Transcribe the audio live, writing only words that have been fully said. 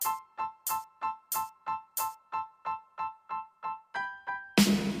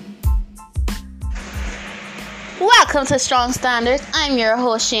Welcome to Strong Standards. I'm your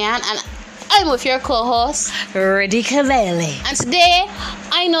host, Shan, and I'm with your co-host, Rudy Cavalli. And today,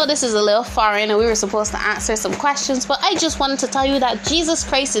 I know this is a little foreign and we were supposed to answer some questions, but I just wanted to tell you that Jesus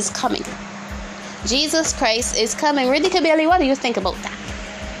Christ is coming. Jesus Christ is coming. Rudy Cavalli, what do you think about that?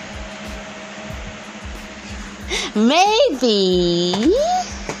 Maybe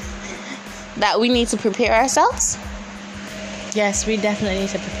that we need to prepare ourselves. Yes, we definitely need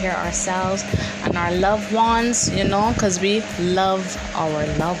to prepare ourselves and our loved ones, because we love our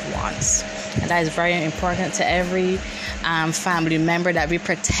loved ones. And that is very important to every family member, that we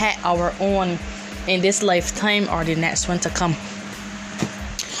protect our own in this lifetime or the next one to come.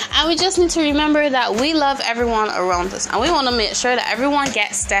 And we just need to remember that we love everyone around us. And we want to make sure that everyone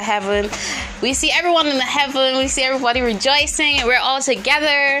gets to heaven. We see everyone in the heaven. We see everybody rejoicing and we're all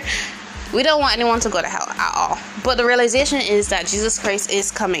together. We don't want anyone to go to hell at all. But the realization is that Jesus Christ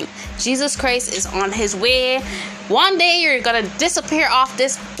is coming. Jesus Christ is on his way. One day you're going to disappear off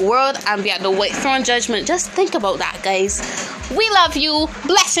this world and be at the white throne judgment. Just think about that, guys. We love you.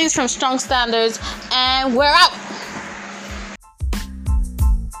 Blessings from Strong Standards. And we're out.